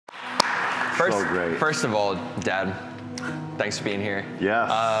So great. First of all, Dad, thanks for being here. Yes,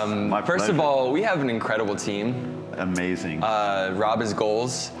 my First pleasure. of all, we have an incredible team. Amazing. Rob is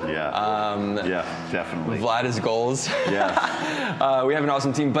goals. Yeah. Yeah, definitely. Vlad is goals. Yeah. We have an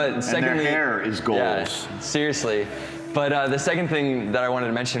awesome team. But secondly, and their hair is goals. Yeah, seriously. But the second thing that I wanted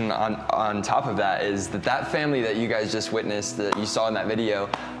to mention on top of that is that family that you guys just witnessed, that you saw in that video,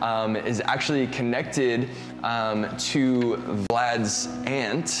 is actually connected to Vlad's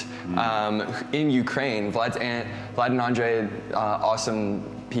aunt in Ukraine. Vlad's aunt, Vlad and Andre, awesome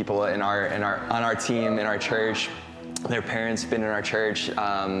people on our team, in our church. Their parents been in our church,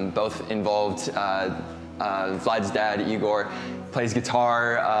 both involved. Vlad's dad, Igor, plays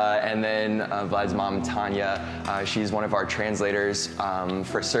guitar, and then Vlad's mom, Tanya, she's one of our translators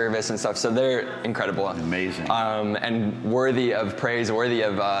for service and stuff. So they're incredible. Amazing. And worthy of praise, worthy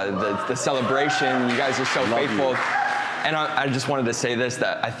of the celebration. You guys are so faithful. And I just wanted to say this,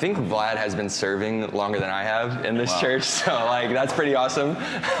 that I think Vlad has been serving longer than I have in this church, so like that's pretty awesome.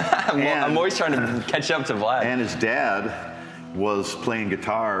 I'm always trying to catch up to Vlad. And his dad was playing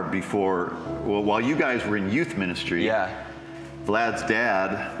guitar before, well, while you guys were in youth ministry. Yeah. Vlad's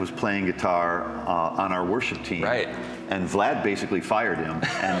dad was playing guitar on our worship team. Right. And Vlad basically fired him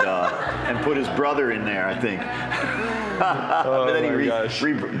and put his brother in there, I think. Oh, but then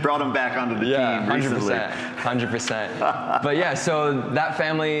he brought him back onto the team recently. 100%. But yeah, so that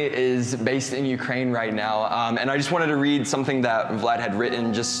family is based in Ukraine right now. And I just wanted to read something that Vlad had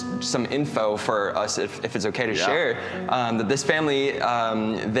written, just some info for us, if it's okay to share. That this family,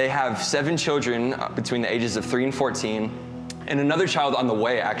 they have 7 children between the ages of 3 and 14. And another child on the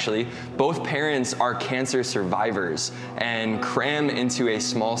way, actually. Both parents are cancer survivors and cram into a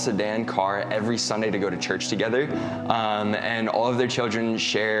small sedan car every Sunday to go to church together. And all of their children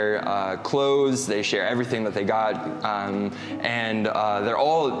share clothes, they share everything that they got. And they're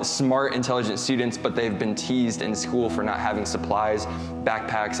all smart, intelligent students, but they've been teased in school for not having supplies,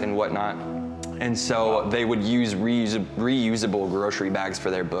 backpacks, and whatnot. And so they would use reusable grocery bags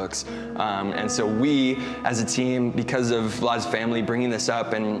for their books. And so we, as a team, because of Vlad's family bringing this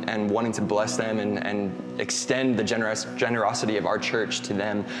up and wanting to bless them and extend the generosity of our church to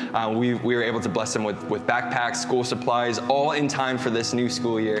them, we were able to bless them with backpacks, school supplies, all in time for this new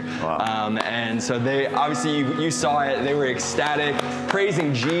school year. Wow. And so they, obviously you saw it, they were ecstatic,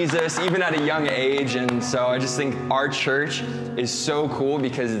 praising Jesus, even at a young age. And so I just think our church is so cool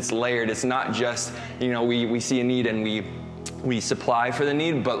because it's layered. It's not just, we see a need and we supply for the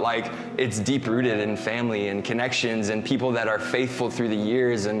need, but like it's deep rooted in family and connections and people that are faithful through the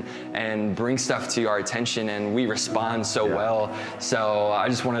years and bring stuff to our attention, and we respond so well. So I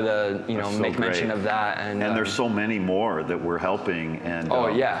just wanted to make mention of that. And there's so many more that we're helping. And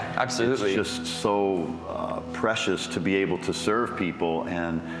yeah, absolutely. It's just so precious to be able to serve people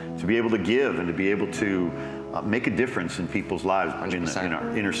and to be able to give and to be able to make a difference in people's lives in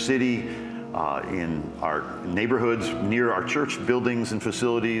our inner city. In our neighborhoods, near our church buildings and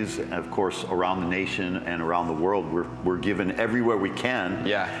facilities, and of course around the nation and around the world. We're given everywhere we can,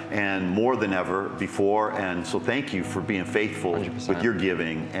 and more than ever before. And so thank you for being faithful 100%. With your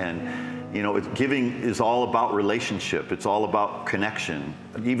giving. And giving is all about relationship. It's all about connection.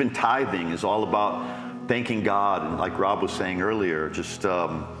 Even tithing is all about thanking God. And like Rob was saying earlier, just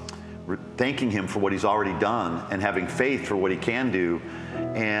thanking Him for what He's already done and having faith for what He can do.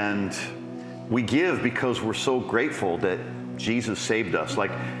 And we give because we're so grateful that Jesus saved us.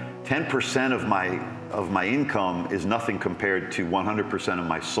 Like 10% of my income is nothing compared to 100% of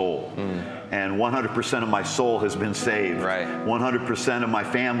my soul. And 100% of my soul has been saved. 100% of my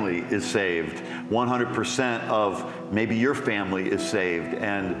family is saved. 100% of maybe your family is saved.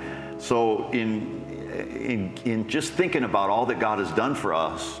 And so in just thinking about all that God has done for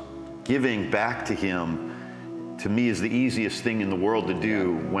us, giving back to Him, to me, is the easiest thing in the world to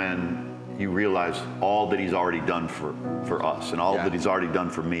do when you realize all that He's already done for us and all that He's already done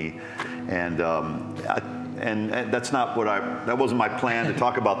for me. And that's not that wasn't my plan to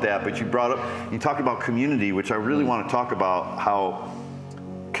talk about that, but you talk about community, which I really want to talk about, how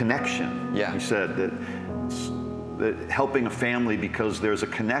connection. You said that helping a family because there's a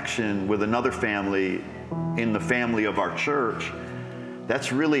connection with another family in the family of our church.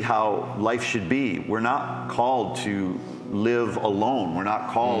 That's really how life should be. We're not called to live alone. We're not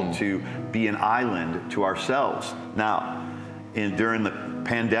called to be an island to ourselves. Now, during the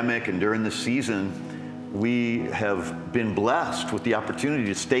pandemic and during this season, we have been blessed with the opportunity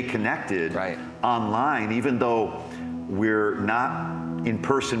to stay connected online. Even though we're not in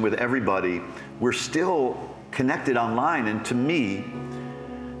person with everybody, we're still connected online. And to me,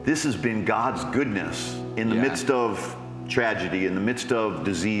 this has been God's goodness in the midst of tragedy, in the midst of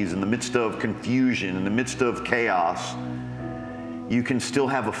disease, in the midst of confusion, in the midst of chaos, you can still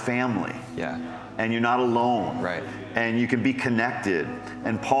have a family. Yeah. And you're not alone. Right. And you can be connected.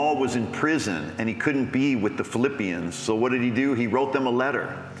 And Paul was in prison and he couldn't be with the Philippians. So what did he do? He wrote them a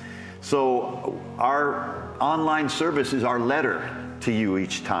letter. So our online service is our letter to you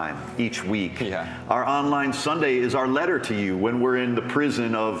each week. Yeah. Our online Sunday is our letter to you when we're in the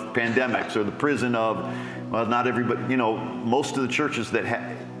prison of pandemics or the prison of, well, not everybody, you know, most of the churches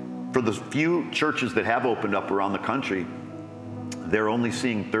that for the few churches that have opened up around the country, they're only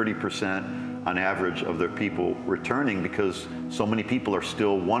seeing 30% on average of their people returning because so many people are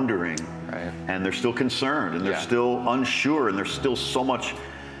still wondering, right, and they're still concerned and they're still unsure, and there's still so much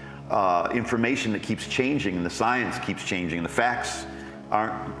information that keeps changing, and the science keeps changing, and the facts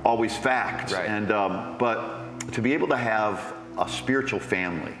aren't always facts. Right. And but to be able to have a spiritual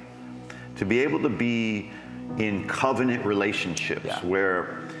family, to be able to be in covenant relationships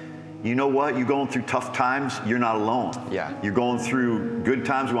where, you know what, you're going through tough times, you're not alone. Yeah. You're going through good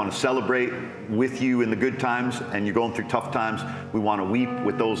times, we want to celebrate with you in the good times, and you're going through tough times, we want to weep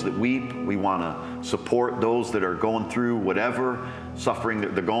with those that weep, we want to support those that are going through whatever suffering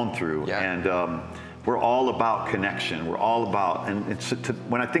that they're going through. Yeah. And we're all about connection. We're all about, and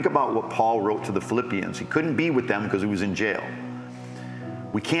when I think about what Paul wrote to the Philippians, he couldn't be with them because he was in jail.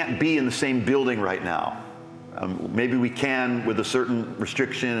 We can't be in the same building right now. Maybe we can with a certain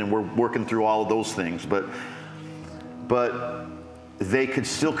restriction, and we're working through all of those things, but they could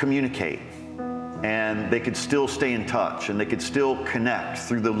still communicate, and they could still stay in touch, and they could still connect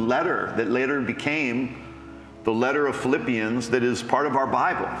through the letter that later became the letter of Philippians that is part of our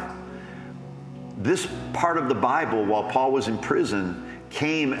Bible. This part of the Bible, while Paul was in prison,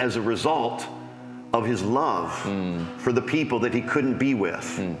 came as a result of his love for the people that he couldn't be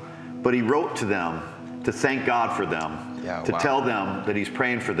with. But he wrote to them to thank God for them, to tell them that he's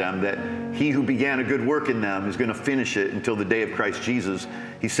praying for them, that he who began a good work in them is going to finish it until the day of Christ Jesus.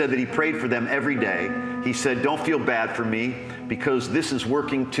 He said that he prayed for them every day. He said, don't feel bad for me, because this is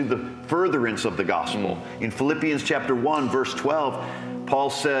working to the furtherance of the gospel. In Philippians chapter 1, verse 12,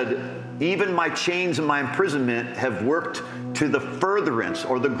 Paul said, even my chains and my imprisonment have worked to the furtherance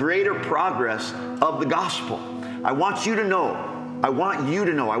or the greater progress of the gospel. I want you to know, I want you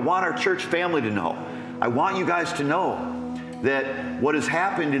to know, I want our church family to know, I want you guys to know that what has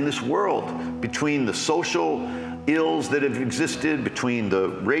happened in this world, between the social ills that have existed, between the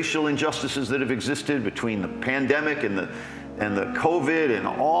racial injustices that have existed, between the pandemic and the COVID and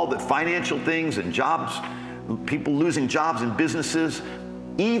all the financial things and jobs, people losing jobs and businesses,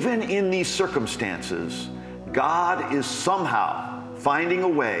 even in these circumstances, God is somehow finding a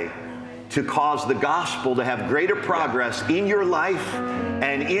way to cause the gospel to have greater progress in your life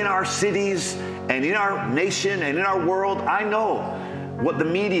and in our cities and in our nation and in our world. I know what the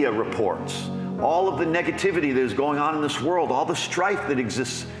media reports, all of the negativity that is going on in this world, all the strife that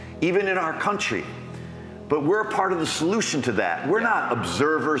exists even in our country. But we're a part of the solution to that. We're not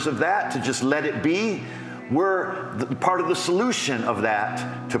observers of that to just let it be. We're part of the solution of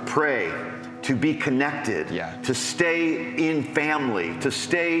that, to pray, to be connected, to stay in family, to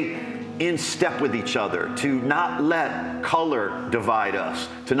stay in step with each other, to not let color divide us,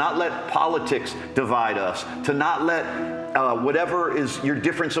 to not let politics divide us, to not let whatever is your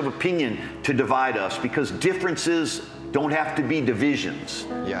difference of opinion to divide us, because differences don't have to be divisions.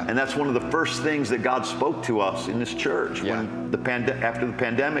 And that's one of the first things that God spoke to us in this church when after the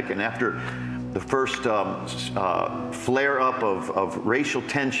pandemic and after the first flare-up of racial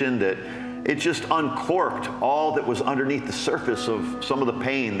tension, that it just uncorked all that was underneath the surface of some of the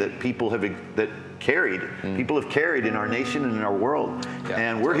pain that people have carried in our nation and in our world.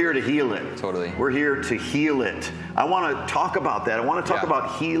 And we're here to heal it. We're here to heal it. I want to talk about that. I want to talk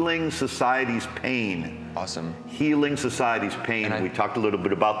about healing society's pain. Healing society's pain. And we talked a little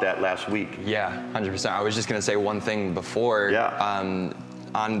bit about that last week. 100%. I was just going to say one thing before.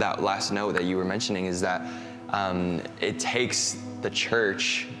 On that last note that you were mentioning, is that it takes the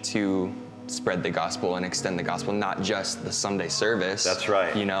church to spread the gospel and extend the gospel, not just the Sunday service. That's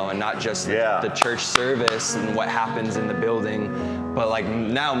right. You know, and not just the church service and what happens in the building, but like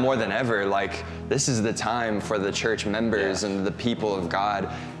now more than ever, like this is the time for the church members and the people of God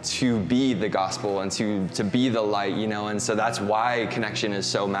to be the gospel and to be the light, you know, and so that's why connection is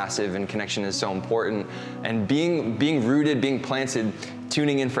so massive and connection is so important, and being rooted, being planted,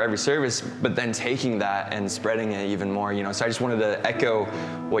 tuning in for every service, but then taking that and spreading it even more, you know. So I just wanted to echo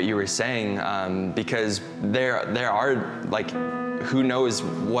what you were saying, because there are, like, who knows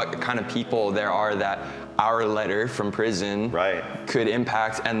what kind of people there are that our letter from prison could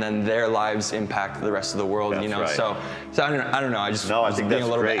impact, and then their lives impact the rest of the world. That's you know, right. so I don't know. I just I think being that's a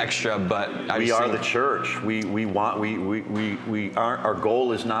little great. bit extra, but we are the church. We aren't. Our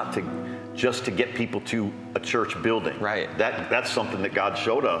goal is not to just to get people to a church building. Right. That's something that God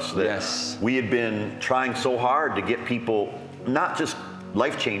showed us, that we had been trying so hard to get people, not just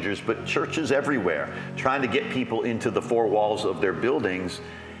life changers, but churches everywhere, trying to get people into the four walls of their buildings.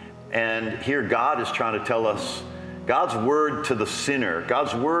 And here God is trying to tell us God's word to the sinner,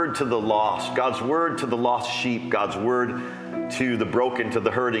 God's word to the lost, God's word to the lost sheep, God's word to the broken, to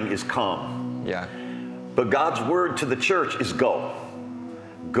the hurting is come. Yeah. But God's word to the church is go.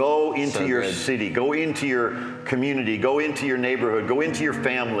 Go into your city, go into your community, go into your neighborhood, go into your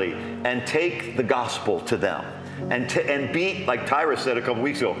family, and take the gospel to them. And be, like Tyra said a couple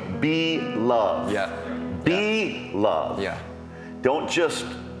weeks ago, be love. Yeah. Be love. Yeah. Don't just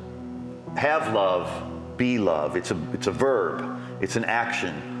have love, be love. It's a verb. It's an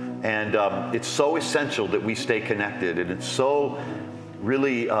action. And it's so essential that we stay connected. And it's so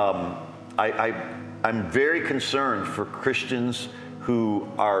really, I'm very concerned for Christians who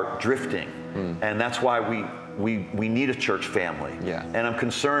are drifting. And that's why we need a church family. Yeah. And I'm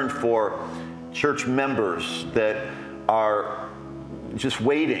concerned for church members that are just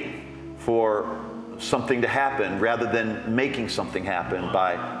waiting for something to happen rather than making something happen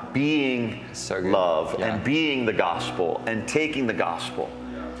by being love and being the gospel and taking the gospel.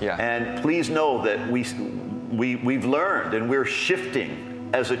 Yeah. And please know that we've learned and we're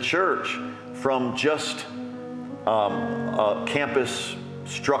shifting as a church from just a campus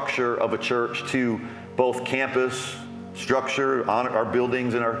structure of a church to both campus structure on our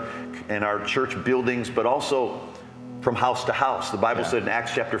buildings and our church buildings, but also from house to house. The Bible said in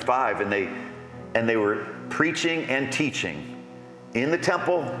Acts chapter 5, and they were preaching and teaching in the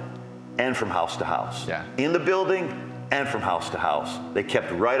temple and from house to house. Yeah. In the building and from house to house. They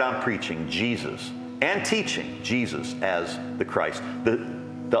kept right on preaching Jesus and teaching Jesus as the Christ.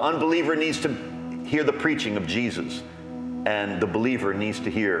 The unbeliever needs to hear the preaching of Jesus, and the believer needs to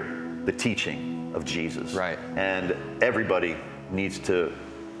hear the teaching of Jesus. Right. And everybody needs to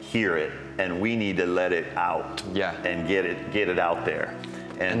hear it, and we need to let it out. Yeah. And get it out there.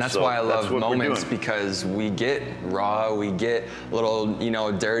 And that's why I love moments, because we get raw, we get a little,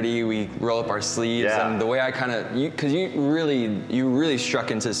 dirty, we roll up our sleeves. And the way I kind of, because you really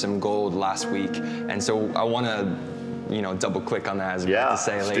struck into some gold last week. And so I want to, double click on that, as we like to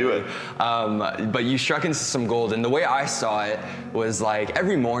say lately. Do it. But you struck into some gold, and the way I saw it was like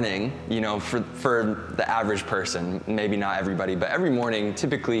every morning, for the average person, maybe not everybody, but every morning,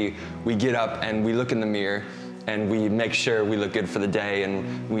 typically we get up and we look in the mirror and we make sure we look good for the day,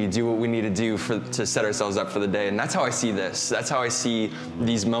 and we do what we need to do to set ourselves up for the day. And that's how I see this. That's how I see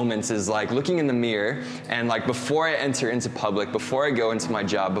these moments, is like looking in the mirror, and like before I enter into public, before I go into my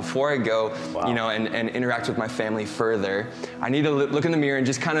job, before I go, and interact with my family further, I need to look in the mirror and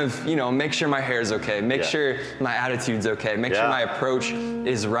just kind of, make sure my hair is okay, make sure my attitude's okay, make sure my approach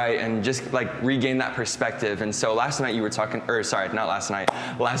is right, and just like regain that perspective. And so last week you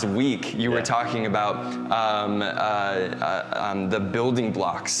were talking about the building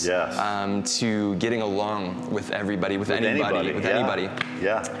blocks to getting along with everybody, with anybody.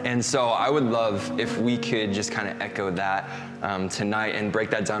 Yeah. And so I would love if we could just kind of echo that tonight and break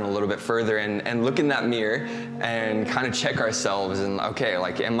that down a little bit further and look in that mirror and kind of check ourselves and, okay,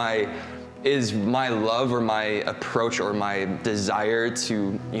 like, is my love or my approach or my desire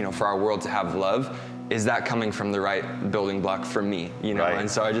to, for our world to have love, is that coming from the right building block for me, Right. And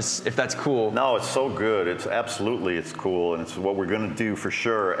so if that's cool. No, it's so good. It's cool, and it's what we're going to do for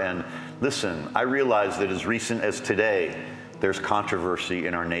sure. And listen, I realize that as recent as today, there's controversy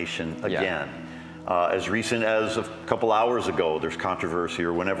in our nation again. As recent as a couple hours ago, there's controversy,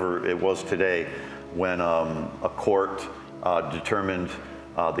 or whenever it was today, when a court determined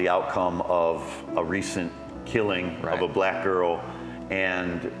the outcome of a recent killing of a black girl.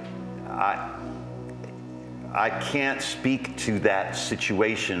 And I can't speak to that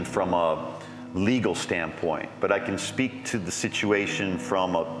situation from a legal standpoint, but I can speak to the situation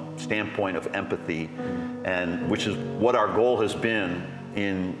from a standpoint of empathy, and which is what our goal has been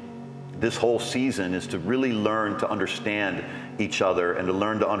in this whole season, is to really learn to understand each other and to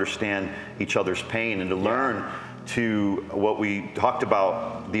learn to understand each other's pain, and to learn to, what we talked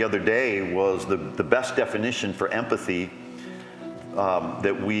about the other day was the best definition for empathy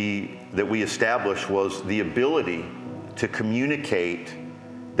that we established was the ability to communicate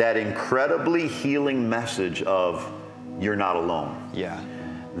that incredibly healing message of you're not alone. Yeah.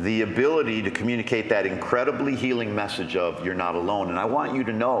 The ability to communicate that incredibly healing message of you're not alone. And I want you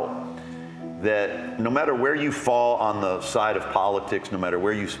to know that no matter where you fall on the side of politics, no matter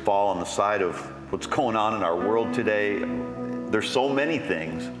where you fall on the side of what's going on in our world today, there's so many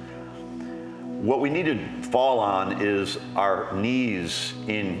things. What we need to fall on is our knees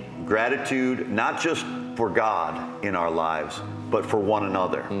in gratitude, not just for God in our lives, but for one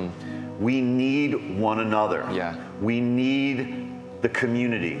another. We need one another. Yeah. We need the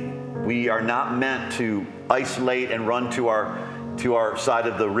community. We are not meant to isolate and run to our side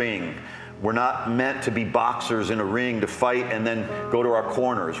of the ring. We're not meant to be boxers in a ring to fight and then go to our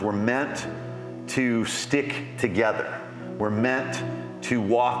corners. We're meant to stick together. We're meant to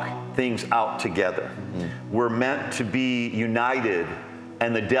walk things out together. We're meant to be united,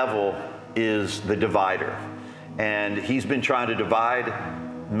 and the devil is the divider. And he's been trying to divide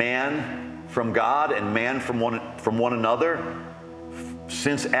man from God and man from one another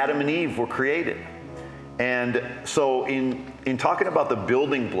since Adam and Eve were created. And so in talking about the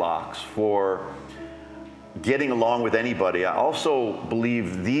building blocks for getting along with anybody, I also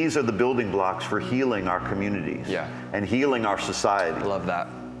believe these are the building blocks for healing our communities and healing our society. I love that.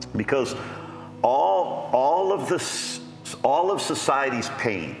 Because all of society's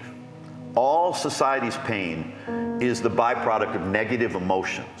pain, all society's pain is the byproduct of negative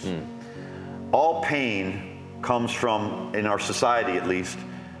emotions. All pain comes from, in our society at least,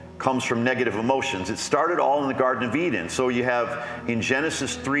 comes from negative emotions. It started all in the Garden of Eden. So you have in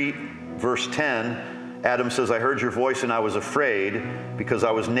Genesis 3, verse 10, Adam says, I heard your voice and I was afraid because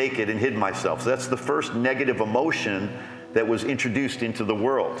I was naked and hid myself. So that's the first negative emotion that was introduced into the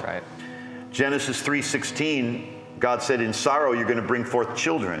world. Right. Genesis 3:16, God said, in sorrow you're going to bring forth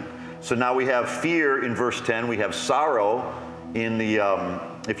children. So now we have fear in verse 10. We have sorrow in the,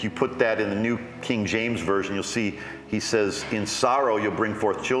 if you put that in the New King James Version, you'll see he says, in sorrow you'll bring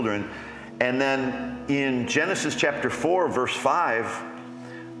forth children. And then in Genesis chapter 4, verse 5,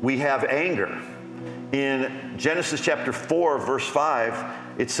 we have anger. In Genesis chapter 4, verse 5,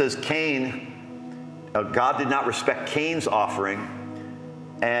 it says God did not respect Cain's offering,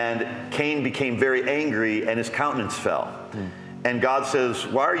 and Cain became very angry and his countenance fell. And God says,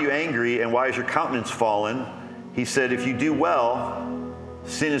 why are you angry and why is your countenance fallen? He said, if you do well,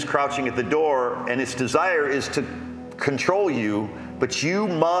 sin is crouching at the door and its desire is to control you, but you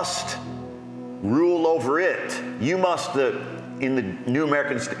must rule over it. You must, in the New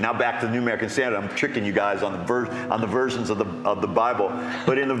American, now back to the New American Standard, I'm tricking you guys on the versions of the Bible,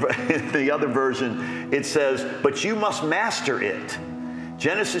 but in the other version, it says, but you must master it.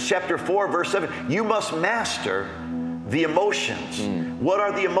 Genesis chapter 4, verse 7, you must master the emotions. What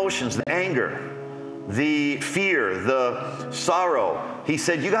are the emotions? The anger, the fear, the sorrow. He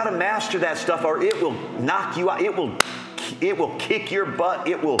said, you got to master that stuff or it will knock you out. It will kick your butt.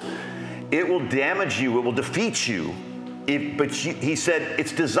 It will damage you. It will defeat you. He said,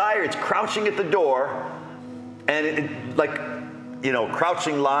 its desire, it's crouching at the door, and like, you know,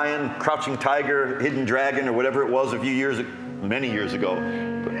 crouching lion, crouching tiger, hidden dragon, or whatever it was many years ago.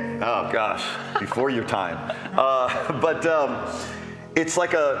 Oh gosh, before your time. It's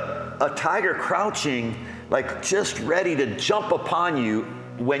like a tiger crouching, like just ready to jump upon you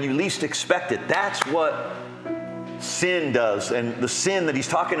when you least expect it. That's what sin does. And the sin that he's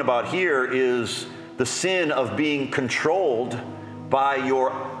talking about here is the sin of being controlled by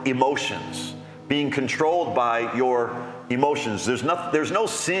your emotions. Being controlled by your emotions. There's no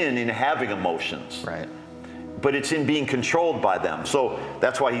sin in having emotions. Right. But it's in being controlled by them. So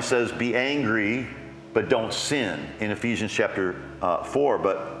that's why he says, be angry, but don't sin in Ephesians chapter 4.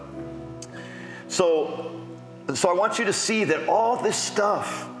 But so I want you to see that all this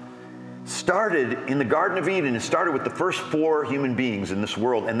stuff started in the Garden of Eden. It started with the first 4 human beings in this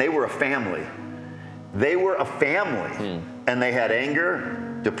world, and they were a family. They were a family, and they had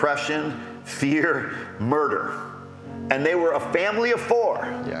anger, depression, fear, murder. And they were a family of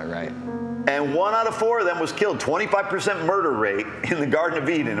 4. Yeah, right. And 1 out of 4 of them was killed. 25% murder rate in the Garden of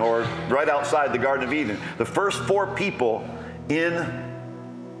Eden, or right outside the Garden of Eden. The first 4 people in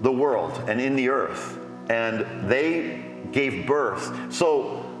the world and in the earth. And they gave birth.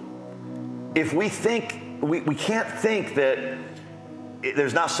 So if we think, we can't think that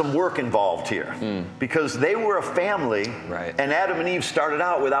there's not some work involved here. Because they were a family, right. And Adam and Eve started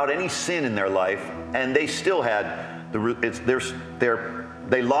out without any sin in their life, and they still had,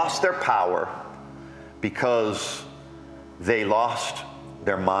 they lost their power because they lost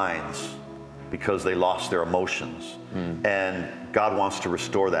their minds, because they lost their emotions. And God wants to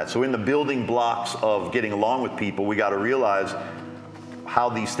restore that. So in the building blocks of getting along with people, we got to realize how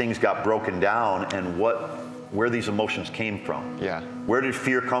these things got broken down and what where these emotions came from. Yeah. Where did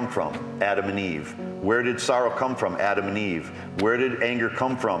fear come from? Adam and Eve. Where did sorrow come from? Adam and Eve. Where did anger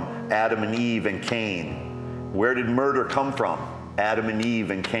come from? Adam and Eve and Cain. Where did murder come from? Adam and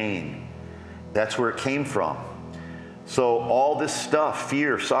Eve and Cain. That's where it came from. So all this stuff,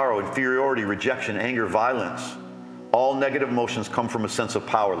 fear, sorrow, inferiority, rejection, anger, violence, all negative emotions come from a sense of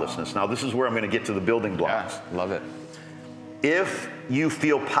powerlessness. Now this is where I'm going to get to the building blocks. Yeah, love it. If you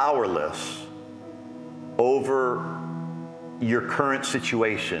feel powerless over your current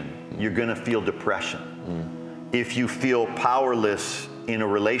situation, you're going to feel depression. If you feel powerless in a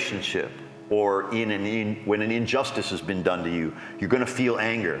relationship or when an injustice has been done to you, you're going to feel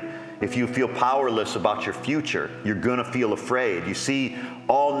anger. If you feel powerless about your future, you're going to feel afraid. You see,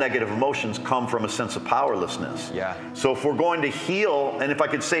 all negative emotions come from a sense of powerlessness. Yeah. So if we're going to heal, and if I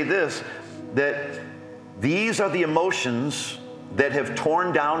could say this, that these are the emotions that have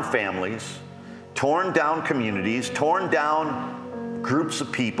torn down families, torn down communities, torn down groups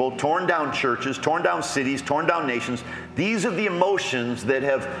of people, torn down churches, torn down cities, torn down nations. These are the emotions that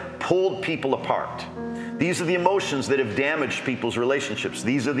have pulled people apart. These are the emotions that have damaged people's relationships.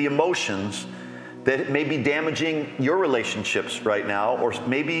 These are the emotions that may be damaging your relationships right now, or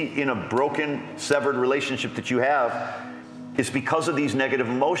maybe in a broken, severed relationship that you have. It's because of these negative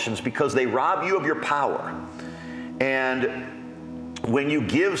emotions, because they rob you of your power. And when you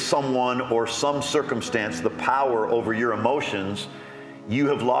give someone or some circumstance the power over your emotions, you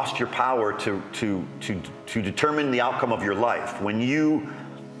have lost your power to determine the outcome of your life. When you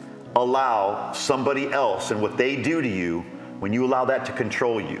allow somebody else and what they do to you, when you allow that to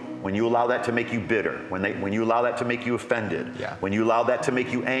control you, when you allow that to make you bitter, when you allow that to make you offended, when you allow that to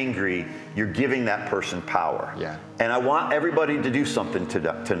make you angry, you're giving that person power. Yeah. And I want everybody to do something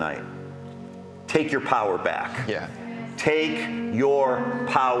tonight. Take your power back. Yeah. Take your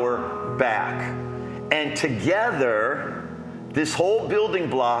power back. And together, this whole building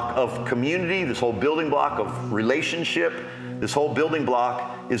block of community, this whole building block of relationship, this whole building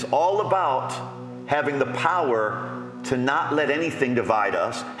block is all about having the power to not let anything divide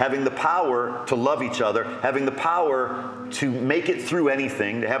us, having the power to love each other, having the power to make it through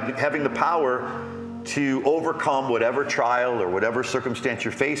anything, having the power to overcome whatever trial or whatever circumstance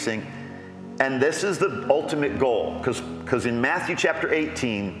you're facing. And this is the ultimate goal, because in Matthew chapter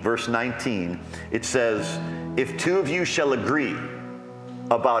 18, verse 19, it says, if two of you shall agree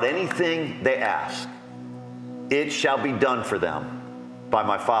about anything they ask, it shall be done for them by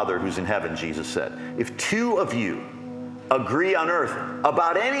my Father who's in heaven, Jesus said. If two of you agree on earth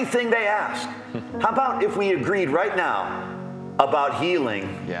about anything they ask, how about if we agreed right now about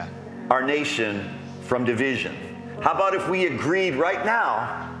healing our nation from division? How about if we agreed right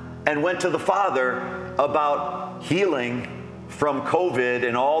now and went to the Father about healing from COVID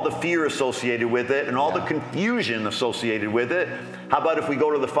and all the fear associated with it and all the confusion associated with it? How about if we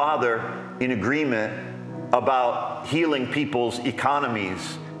go to the Father in agreement about healing people's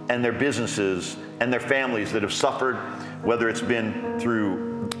economies and their businesses and their families that have suffered, whether it's been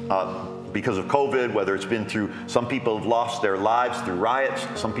through because of COVID, whether it's been through, some people have lost their lives through riots,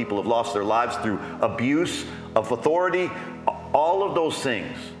 some people have lost their lives through abuse of authority, all of those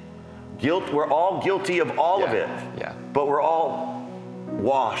things. Guilt, we're all guilty of all of it, but we're all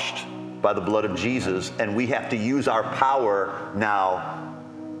washed by the blood of Jesus, and we have to use our power now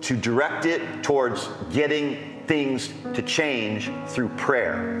to direct it towards getting things to change through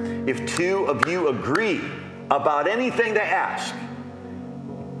prayer. If two of you agree about anything they ask,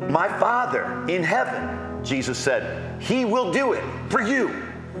 my Father in heaven, Jesus said, he will do it for you.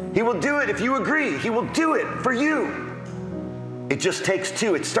 He will do it if you agree. He will do it for you. It just takes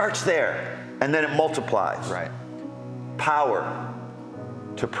two. It starts there, and then it multiplies. Right. Power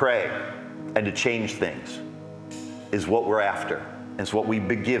to pray and to change things is what we're after. It's what we've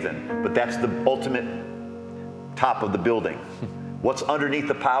been given. But that's the ultimate top of the building. What's underneath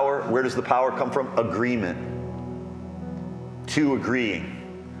the power? Where does the power come from? Agreement. Two agreeing.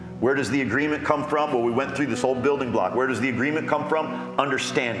 Where does the agreement come from? Well, we went through this whole building block. Where does the agreement come from?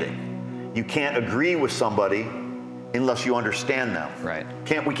 Understanding. You can't agree with somebody unless you understand them. Right.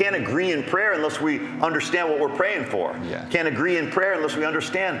 We can't agree in prayer unless we understand what we're praying for. Can't agree in prayer unless we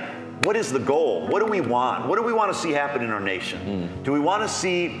understand what is the goal? What do we want? What do we want to see happen in our nation? Do we want to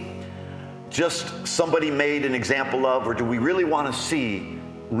see just somebody made an example of, or do we really want to see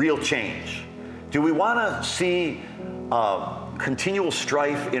real change? Do we want to see continual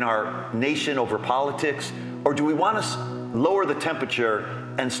strife in our nation over politics, or do we want to lower the temperature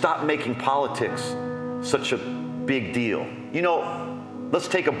and stop making politics such a big deal? You know, let's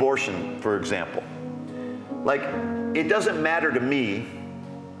take abortion, for example. Like, it doesn't matter to me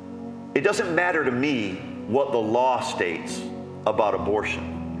what the law states about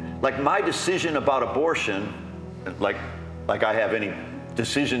abortion. Like my decision about abortion, like I have any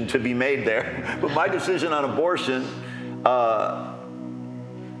decision to be made there, but my decision on abortion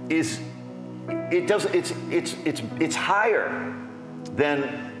it's higher than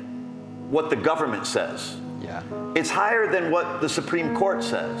what the government says. Yeah. It's higher than what the Supreme Court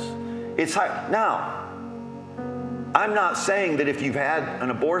says. It's high. Now, I'm not saying that if you've had an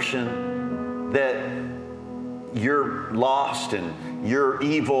abortion that you're lost and you're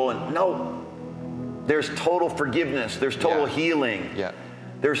evil, and no, there's total forgiveness, there's total healing,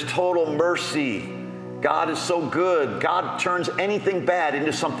 there's total mercy. God is so good. God turns anything bad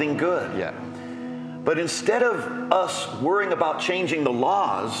into something good. Yeah. But instead of us worrying about changing the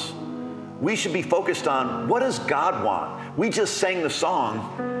laws, we should be focused on, what does God want? We just sang the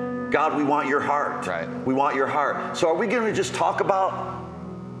song, God, we want your heart. Right. We want your heart. So are we going to just talk about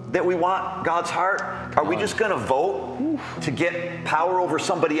that we want God's heart? Are we just going to vote to get power over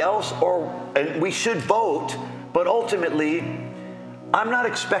somebody else? And we should vote, but ultimately, I'm not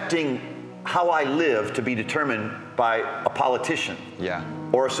expecting how I live to be determined by a politician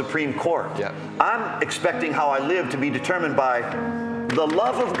or a Supreme Court. I'm expecting how I live to be determined by the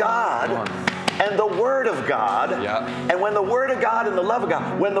love of God and the Word of God. And when the Word of God and the love of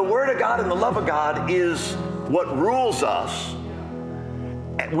God, when the Word of God and the love of God is what rules us,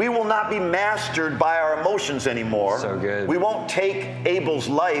 we will not be mastered by our emotions anymore. So good. We won't take Abel's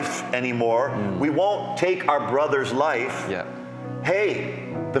life anymore. We won't take our brother's life. Hey,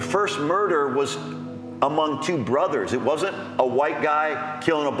 the first murder was among two brothers. It wasn't a white guy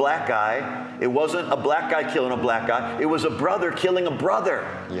killing a black guy. It wasn't a black guy killing a black guy. It was a brother killing a brother.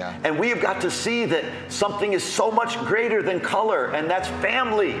 And we have got to see that something is so much greater than color, and that's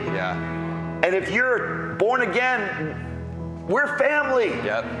family. And if you're born again, we're family.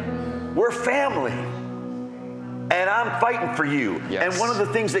 We're family. And I'm fighting for you. And one of the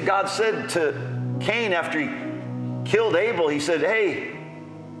things that God said to Cain after he killed Abel, he said, hey,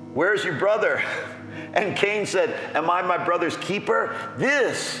 where's your brother? And Cain said, am I my brother's keeper?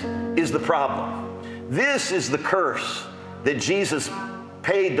 This is the problem. This is the curse that Jesus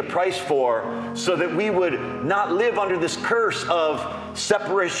paid the price for, so that we would not live under this curse of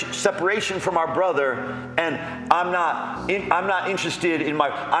separation from our brother. And I'm not interested in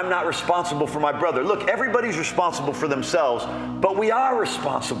I'm not responsible for my brother. Look, everybody's responsible for themselves, but we are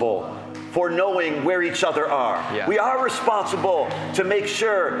responsible for knowing where each other are. We are responsible to make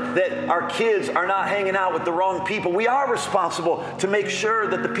sure that our kids are not hanging out with the wrong people. We are responsible to make sure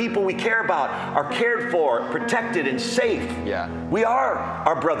that the people we care about are cared for, protected, and safe. We are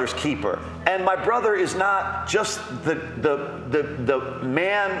our brother's keeper. And my brother is not just the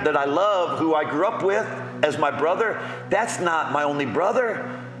man that I love, who I grew up with as my brother. That's not my only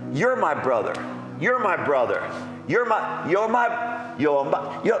brother. You're my brother. You're my brother.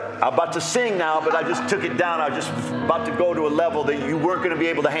 I'm about to sing now, but I just took it down. I was just about to go to a level that you weren't going to be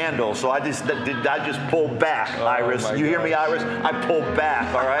able to handle. So I just pulled back, Iris. You hear me, Iris? I pulled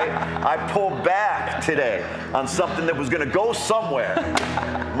back, all right? I pulled back today on something that was going to go somewhere.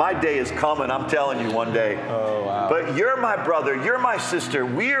 My day is coming, I'm telling you, one day. But you're my brother. You're my sister.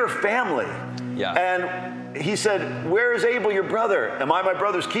 We're family. And he said, where is Abel, your brother? Am I my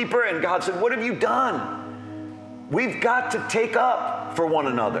brother's keeper? And God said, what have you done? We've got to take up for one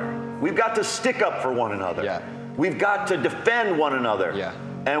another. We've got to stick up for one another. We've got to defend one another.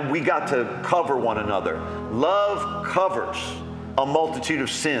 And we got to cover one another. Love covers a multitude of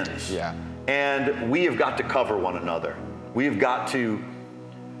sins. And we have got to cover one another. We have got to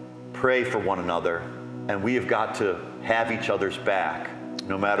pray for one another. And we have got to have each other's back,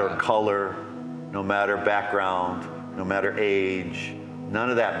 no matter color, no matter background, no matter age. None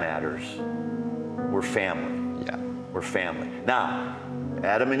of that matters. We're family. We're family. Now,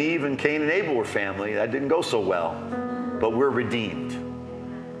 Adam and Eve and Cain and Abel were family. That didn't go so well. But we're redeemed.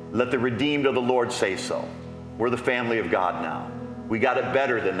 Let the redeemed of the Lord say so. We're the family of God now. We got it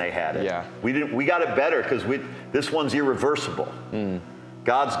better than they had it. We got it better because this one's irreversible.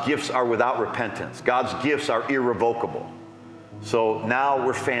 God's gifts are without repentance. God's gifts are irrevocable. So now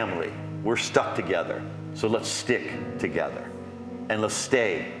we're family. We're stuck together. So let's stick together. And let's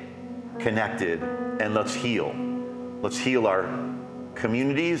stay connected. And let's heal. Let's heal our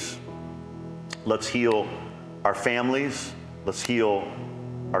communities. Let's heal our families. Let's heal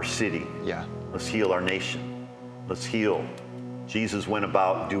our city. Let's heal our nation. Let's heal. Jesus went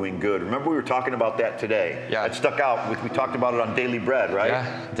about doing good. Remember, we were talking about that today. It stuck out. We talked about it on Daily Bread,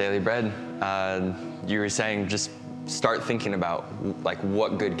 right? Daily Bread. You were saying just start thinking about, like,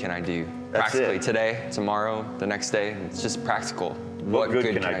 what good can I do? Practically today, tomorrow, the next day. It's just practical. What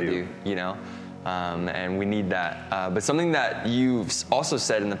good can I do? You know? and we need that. But something that you've also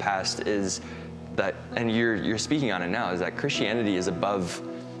said in the past is that, and you're speaking on it now, is that Christianity is above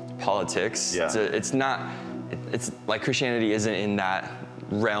politics. Yeah. It's like Christianity isn't in that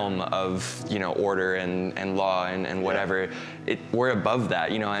realm of, order and law and whatever. We're above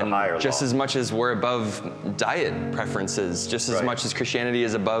that, and just as much as we're above diet preferences, just as much as Christianity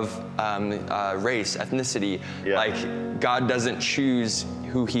is above race, ethnicity. Like, God doesn't choose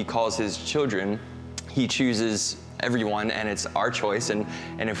who he calls his children. He chooses everyone, and it's our choice. And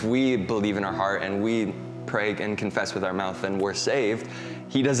if we believe in our heart and we pray and confess with our mouth, then we're saved.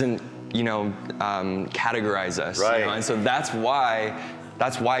 He doesn't, categorize us. And so that's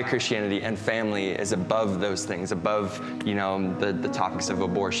why Christianity and family is above those things, above, the topics of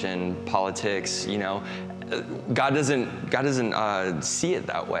abortion, politics. God doesn't see it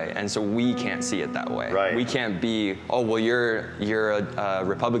that way, and so we can't see it that way. We can't be, oh, well, you're a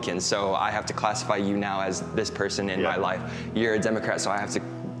Republican, so I have to classify you now as this person in my life. You're a Democrat, so I have to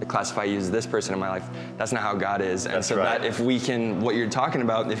classify you as this person in my life. That's not how God is. And so that if we can, what you're talking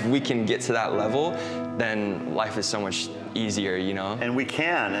about, if we can get to that level, then life is so much easier, And we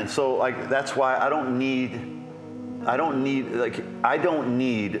can. And so that's why I don't need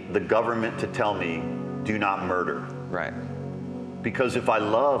the government to tell me, do not murder. Right. Because if I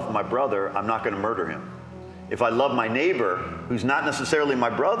love my brother, I'm not going to murder him. If I love my neighbor, who's not necessarily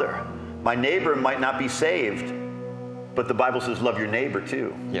my brother, my neighbor might not be saved, but the Bible says love your neighbor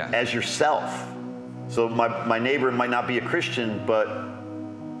too, as yourself. So my neighbor might not be a Christian, but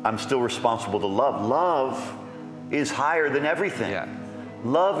I'm still responsible to love. Love is higher than everything.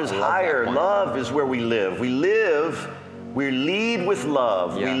 Love is higher. Love is where we live. We lead with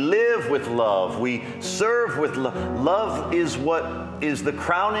love. We live with love. We serve with love. Love is what is the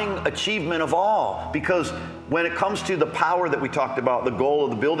crowning achievement of all. Because when it comes to the power that we talked about, the goal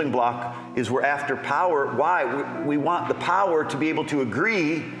of the building block is we're after power. Why? We want the power to be able to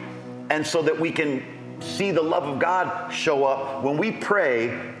agree, and so that we can see the love of God show up. When we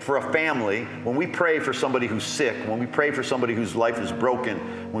pray for a family, when we pray for somebody who's sick, when we pray for somebody whose life is broken,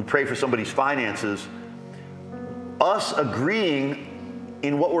 when we pray for somebody's finances, us agreeing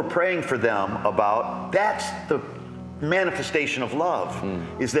in what we're praying for them about, that's the manifestation of love,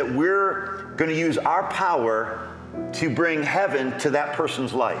 is that we're going to use our power to bring heaven to that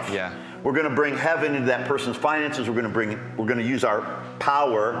person's life. We're going to bring heaven into that person's finances. We're going to use our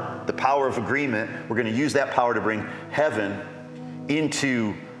power, the power of agreement. We're going to use that power to bring heaven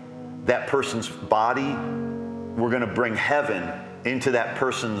into that person's body. We're going to bring heaven into that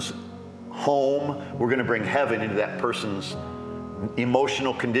person's home. We're going to bring heaven into that person's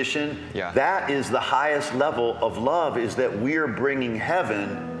emotional condition. That is the highest level of love, is that we're bringing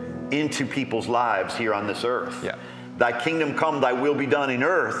heaven into people's lives here on this earth. Thy kingdom come, thy will be done in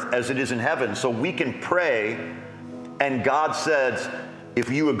earth as it is in heaven. So we can pray, and God says,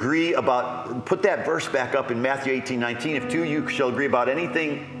 if you agree about, put that verse back up in Matthew 18:19, if two of you shall agree about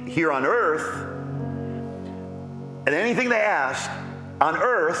anything here on earth, and anything they ask on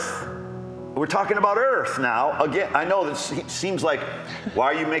earth, we're talking about earth now. Again, I know this seems like, why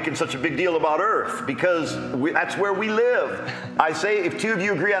are you making such a big deal about earth? Because that's where we live. I say, if two of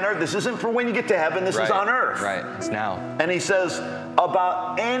you agree on earth, this isn't for when you get to heaven, this is on earth. It's now. And he says,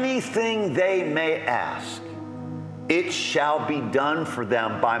 about anything they may ask, it shall be done for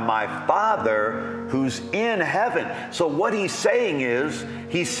them by my Father who's in heaven. So what he's saying is,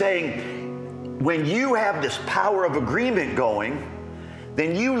 he's saying, when you have this power of agreement going,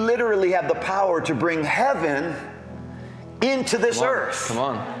 then you literally have the power to bring heaven into this earth. Come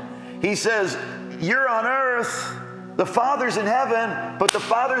on. He says, you're on earth, the Father's in heaven, but the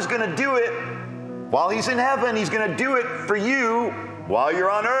Father's going to do it while he's in heaven. He's going to do it for you while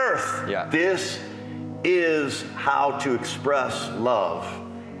you're on earth. This is how to express love,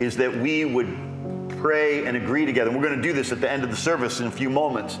 is that we would pray and agree together. And we're going to do this at the end of the service in a few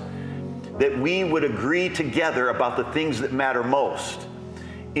moments, that we would agree together about the things that matter most.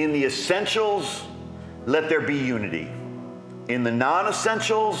 In the essentials, let there be unity. In the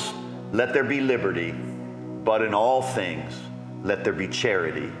non-essentials, let there be liberty. But in all things, let there be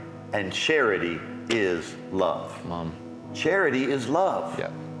charity. And charity is love. Mom. Charity is love.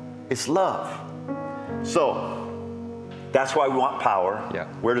 It's love. So, that's why we want power.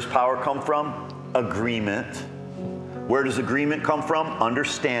 Where does power come from? Agreement. Where does agreement come from?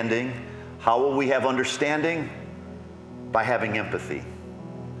 Understanding. How will we have understanding? By having empathy.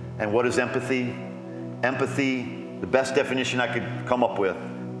 And what is empathy? Empathy, the best definition I could come up with,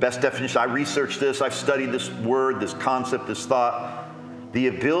 best definition, I researched this, I've studied this word, this concept, this thought, the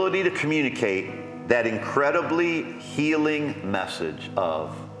ability to communicate that incredibly healing message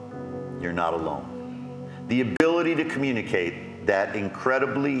of, you're not alone. The ability to communicate that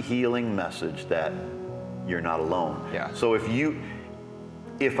incredibly healing message that you're not alone. Yeah. So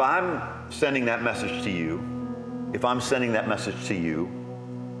if I'm sending that message to you, that I'm sending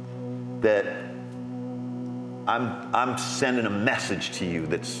a message to you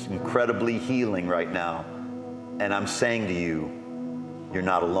that's incredibly healing right now, and I'm saying to you, you're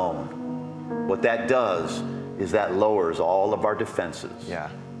not alone. What that does is that lowers all of our defenses. Yeah.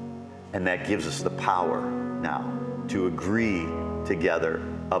 And that gives us the power now to agree together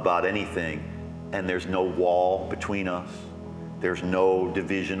about anything, and there's no wall between us. There's no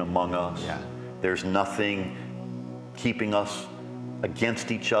division among us. Yeah. There's nothing keeping us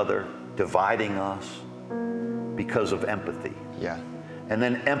against each other, dividing us, because of empathy. Yeah. And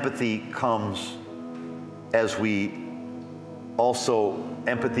then empathy comes as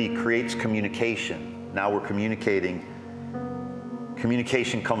empathy creates communication. Now we're communicating.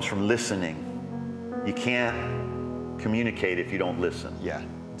 Communication comes from listening. You can't communicate if you don't listen. Yeah,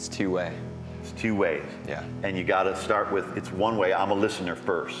 it's two-way. It's two ways. Yeah. And you got to start with, it's one way, I'm a listener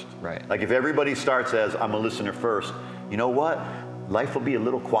first. Right. Like if everybody starts as, I'm a listener first, you know what? Life will be a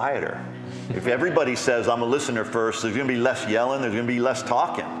little quieter. If everybody says, I'm a listener first, there's going to be less yelling, there's going to be less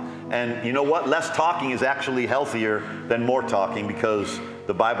talking. And you know what? Less talking is actually healthier than more talking, because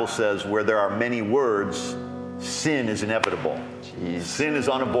the Bible says where there are many words, sin is inevitable. Jeez. Sin is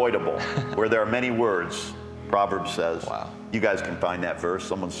unavoidable. Where there are many words, Proverbs says. Wow. You guys can find that verse.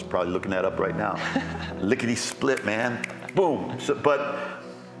 Someone's probably looking that up right now. Lickety split, man. Boom. So, but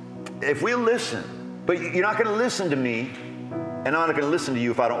if we listen, but you're not going to listen to me, and I'm not going to listen to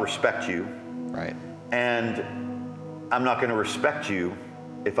you if I don't respect you. Right. And I'm not going to respect you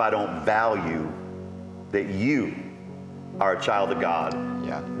if I don't value that you are a child of God.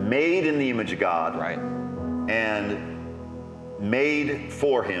 Yeah. Made in the image of God. Right. And made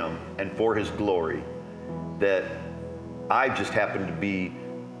for him and for his glory. That I just happen to be,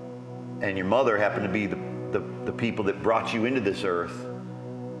 and your mother happened to be the people that brought you into this earth,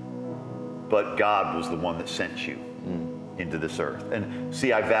 but God was the one that sent you into this earth. And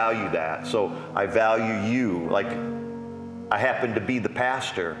see, I value that. So I value you. Like, I happen to be the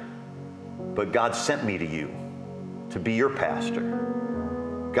pastor, but God sent me to you to be your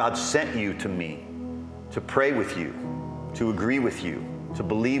pastor. God sent you to me to pray with you, to agree with you, to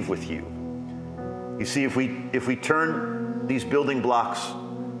believe with you. You see, if we turn these building blocks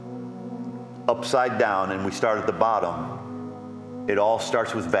upside down and we start at the bottom, it all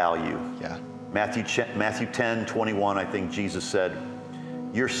starts with value. Yeah. Matthew 10:21, I think Jesus said,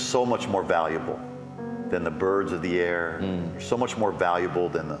 you're so much more valuable than the birds of the air. You're so much more valuable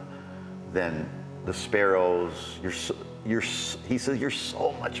than the sparrows. He says you're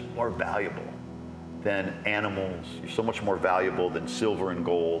so much more valuable than animals. You're so much more valuable than silver and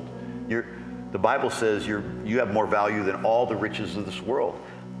gold. The Bible says you have more value than all the riches of this world.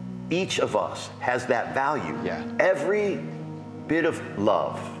 Each of us has that value. Yeah. Every bit of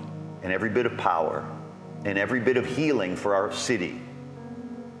love and every bit of power and every bit of healing for our city,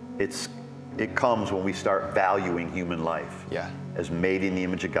 it comes when we start valuing human life. Yeah. As made in the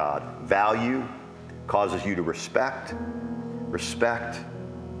image of God. Value causes you to respect. Respect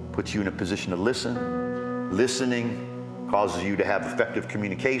puts you in a position to listen. Listening causes you to have effective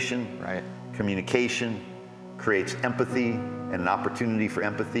communication. Right. Communication creates empathy and an opportunity for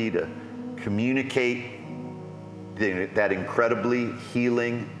empathy to communicate that incredibly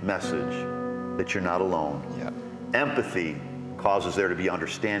healing message that you're not alone. Yeah. Empathy causes there to be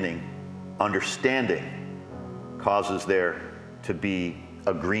understanding. Understanding causes there to be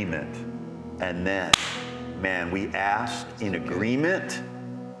agreement. And then, man, we ask in agreement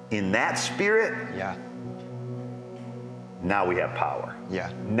in that spirit. Yeah. Now we have power.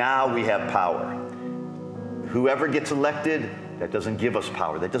 Yeah. Now we have power. Whoever gets elected, that doesn't give us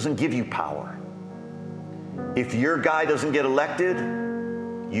power. That doesn't give you power. If your guy doesn't get elected,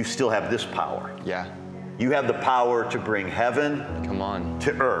 you still have this power. Yeah. You have the power to bring heaven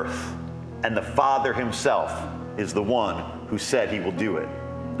to earth. And the Father himself is the one who said he will do it.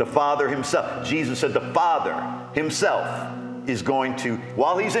 The Father himself. Jesus said the Father himself is going to,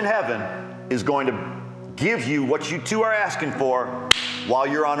 while he's in heaven, is going to give you what you two are asking for while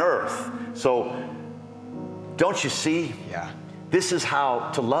you're on earth. So, don't you see? Yeah. This is how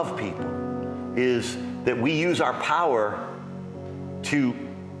to love people, is that we use our power to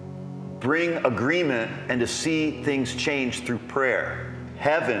bring agreement and to see things change through prayer.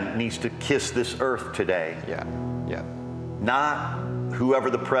 Heaven needs to kiss this earth today. Yeah. Yeah. Not whoever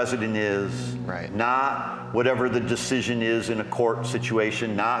the president is, right. not whatever the decision is in a court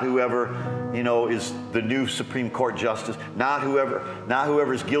situation, not whoever, you know, is the new Supreme Court justice, not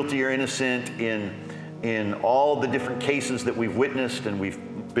whoever is guilty or innocent in all the different cases that we've witnessed and we've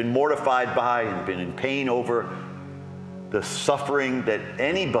been mortified by and been in pain over. The suffering that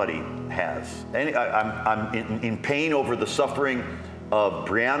anybody has. I'm in pain over the suffering of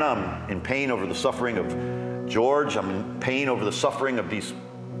Brianna. I'm in pain over the suffering of George. I'm in pain over the suffering of these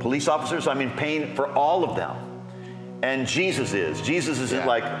police officers. I'm in pain for all of them. And Jesus isn't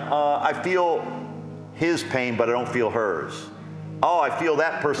like, I feel his pain, but I don't feel hers. Oh, I feel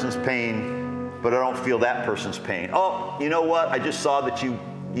that person's pain, but I don't feel that person's pain. Oh, you know what? I just saw that you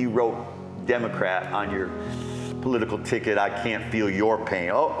wrote Democrat on your political ticket. I can't feel your pain.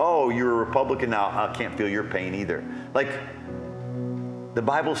 Oh, you're a Republican now. I can't feel your pain either. Like, the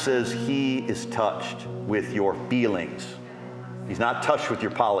Bible says he is touched with your feelings. He's not touched with your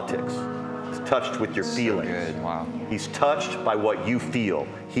politics. He's touched with your feelings. So good. Wow. He's touched by what you feel.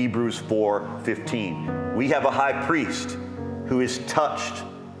 Hebrews 4:15. We have a high priest who is touched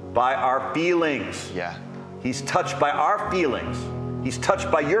by our feelings. Yeah. He's touched by our feelings. He's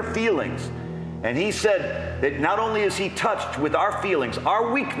touched by your feelings. And he said that not only is he touched with our feelings,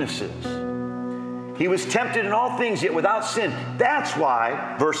 our weaknesses, he was tempted in all things, yet without sin. That's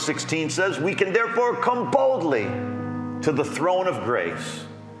why, verse 16 says, we can therefore come boldly to the throne of grace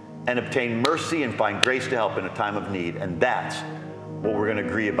and obtain mercy and find grace to help in a time of need. And that's what we're going to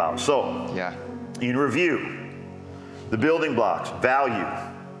agree about. So, in review, the building blocks. Value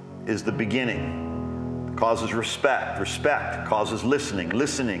is the beginning. Causes respect. Respect causes listening.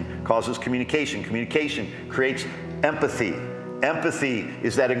 Listening causes communication. Communication creates empathy. Empathy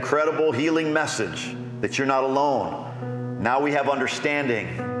is that incredible healing message that you're not alone. Now we have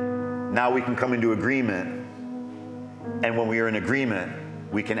understanding. Now we can come into agreement. And when we are in agreement,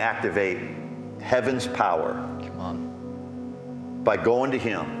 we can activate heaven's power. Come on. By going to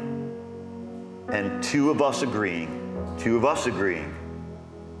him. And two of us agreeing.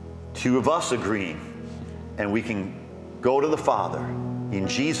 And we can go to the Father in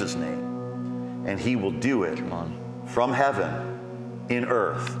Jesus' name, and he will do it from heaven in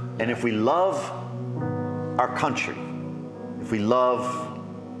earth. And if we love our country, if we love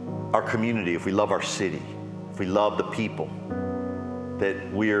our community, if we love our city, if we love the people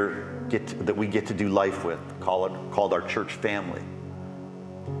that we get to do life with, called our church family,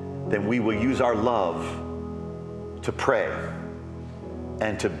 then we will use our love to pray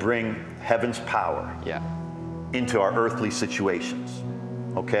and to bring heaven's power into our earthly situations.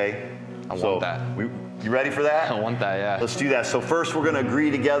 Okay? I want that. You ready for that? I want that, yeah. Let's do that. So first we're going to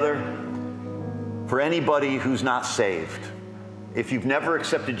agree together for anybody who's not saved. If you've never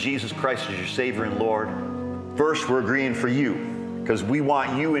accepted Jesus Christ as your Savior and Lord, first we're agreeing for you because we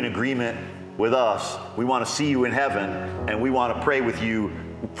want you in agreement with us. We want to see you in heaven, and we want to pray with you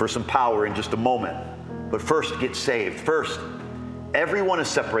for some power in just a moment. But first, get saved. First, everyone is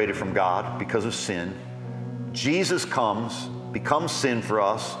separated from God because of sin. Jesus comes, becomes sin for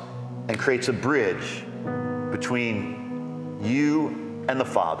us, and creates a bridge between you and the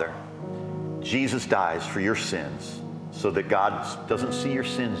Father. Jesus dies for your sins so that God doesn't see your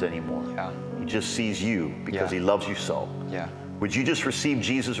sins anymore. He just sees you because he loves you so. Would you just receive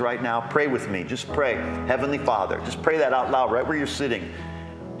Jesus right now? Pray with me. Just pray. Heavenly Father. Just pray that out loud right where you're sitting.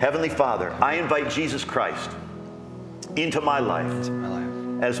 Heavenly Father, I invite Jesus Christ into my life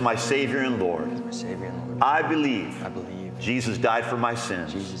as my Savior and Lord. I believe Jesus died for my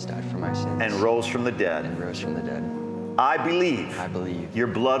sins. And rose from the dead. I believe your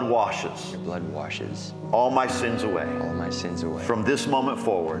blood washes all my sins away. From this moment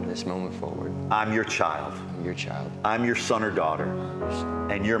forward, I'm your child. I'm your son or daughter.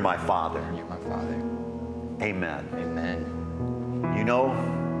 And you're my Father. Amen. You know,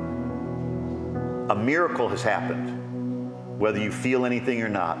 a miracle has happened. Whether you feel anything or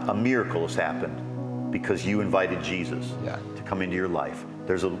not, a miracle has happened because you invited Jesus to come into your life.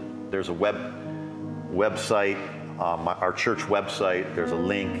 There's a website, our church website. There's a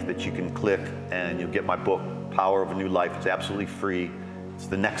link that you can click and you'll get my book, Power of a New Life. It's absolutely free. It's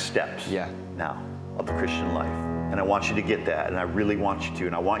the next steps now of the Christian life. And I want you to get that, and I really want you to.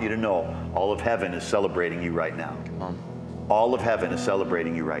 And I want you to know all of heaven is celebrating you right now. All of heaven is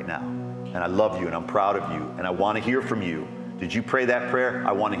celebrating you right now. And I love you, and I'm proud of you, and I want to hear from you. Did you pray that prayer?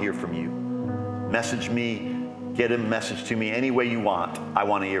 I want to hear from you. Message me, get a message to me any way you want. I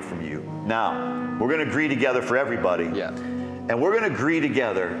want to hear from you. Now, we're going to agree together for everybody. And we're going to agree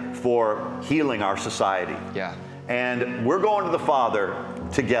together for healing our society. And we're going to the Father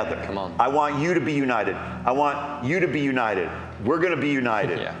together. Come on. I want you to be united. I want you to be united. We're going to be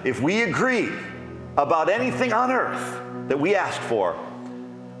united. Yeah. If we agree about anything on earth that we ask for,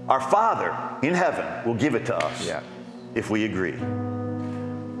 our Father in heaven will give it to us. Yeah. If we agree.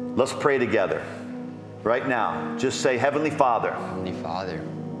 Let's pray together. Right now, just say, Heavenly Father, Heavenly Father,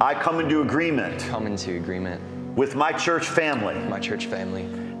 I come into agreement come into agreement with my church family. with my church family.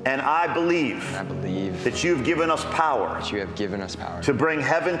 And I believe And I believe that you've given us power that you have given us power to bring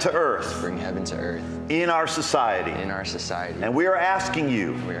heaven to earth bring heaven to earth in our society. in our society. And we are asking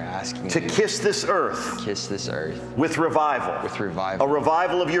you We are asking to you kiss this earth to kiss this earth with revival. with A revival.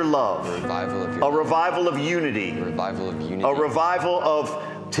 revival of your love. Revival of A your love. revival of unity. Revival of unity. A revival of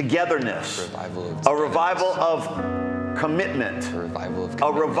togetherness. Revival of A revival of commitment. A revival of A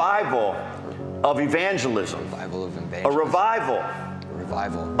commitment. revival of evangelism. Revival of A evangelism. revival A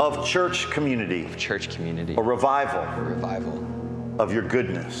revival of church community. of church community. A revival A revival of your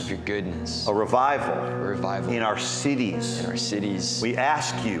goodness. of your goodness. A revival A revival in our cities. in our cities. We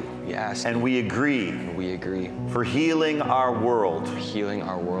ask you We ask and you, we agree and we agree for healing our world for healing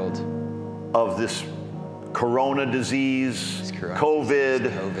our world. of this corona disease, This corona COVID,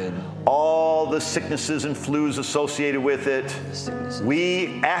 disease, COVID, all the sicknesses and flus associated with it. the sicknesses.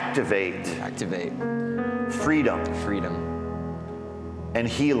 We activate Activate freedom freedom and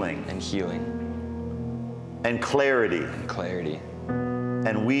healing and healing and clarity. and clarity.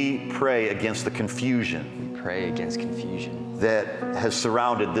 And we pray against the confusion We pray against confusion that has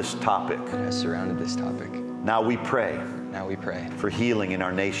surrounded this topic. that has surrounded this topic. Now we pray Now we pray for healing in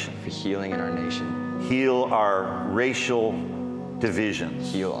our nation. for healing in our nation. Heal our racial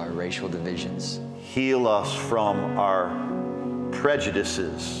divisions. Heal our racial divisions. Heal us from our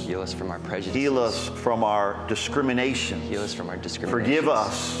prejudices. Heal us from our prejudices. Heal us from our discrimination. Heal us from our discrimination. Forgive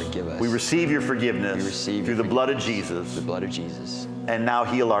us. Forgive us. We receive your forgiveness We receive through your the blood of forgiveness. Jesus. The blood of Jesus. And now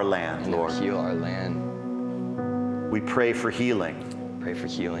heal our land, And now Lord. heal our land. We pray for healing Pray for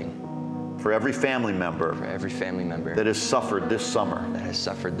healing for every family member for every family member that has suffered this summer that has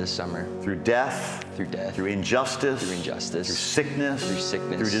suffered this summer through death, through death, through injustice, through injustice, through sickness, through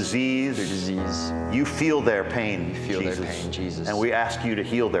sickness, through disease. through disease. You feel their pain, You feel Jesus. their pain, Jesus. And we ask you to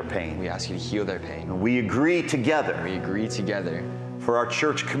heal their pain. We ask you to heal their pain. And we agree together We agree together for our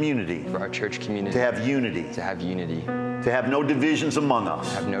church community for our church community to have unity, to have unity, to have no divisions among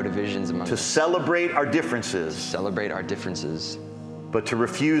us, have no divisions among to us, celebrate our differences, celebrate our differences, but to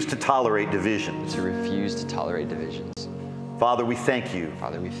refuse to tolerate divisions. to refuse to tolerate divisions. Father, we thank you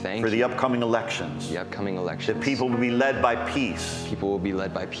Father, we thank for the you upcoming elections, for the upcoming that elections. people will be led by peace, People will be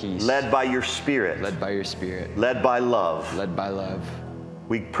led by peace, led by your spirit, led by your spirit, led by love. led by love.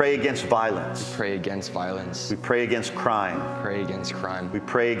 We pray against violence. Pray against violence. We pray against crime. Pray against crime. We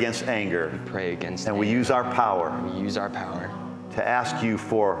pray against anger. Pray against And we anger. use our power We use our power to ask you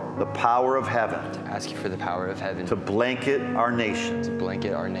for the power of heaven to ask you for the power of heaven to blanket our nation to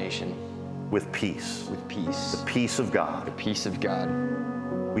blanket our nation with peace, with peace, the peace of God. the peace of God.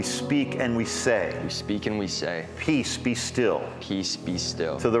 We speak and we say, We speak and we say, peace be still peace be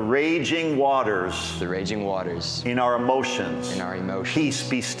still. to the raging waters The raging waters in our emotions. in our emotions. Peace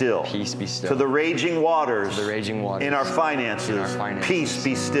be still. Peace be still. To the raging waters The raging waters in our finances. in our finances. Peace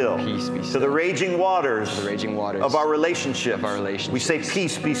be still. Peace be To still. the raging waters The raging waters of our relationships. of our relationships. We say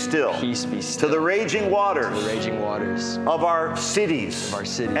peace be still. Peace be still. To the raging waters The raging waters of our cities, of our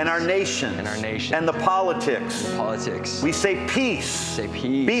cities and our nations, and our nations. and the politics. politics. We say peace. Say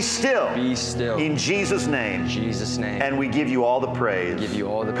peace. Be still. Be still. In Jesus' name. In Jesus' name. And we give you all the praise. give you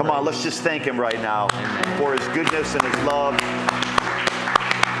all the Come on, praise. let's just thank him right now Amen. for his goodness and his love.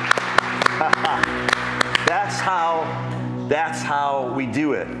 That's how we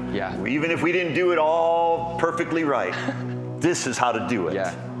do it. Yeah. Even if we didn't do it all perfectly right, this is how to do it.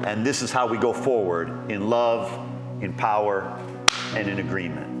 Yeah. And this is how we go forward in love, in power, and in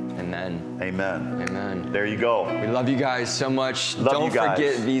agreement. Amen. Amen. Amen. There you go. We love you guys so much. Love Don't you guys.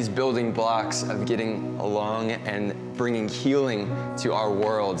 forget these building blocks of getting along and bringing healing to our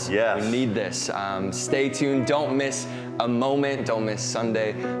world. Yes. We need this. Stay tuned. Don't miss a moment. Don't miss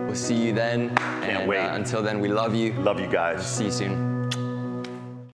Sunday. We'll see you then. Can't wait. Until then, we love you. Love you guys. See you soon.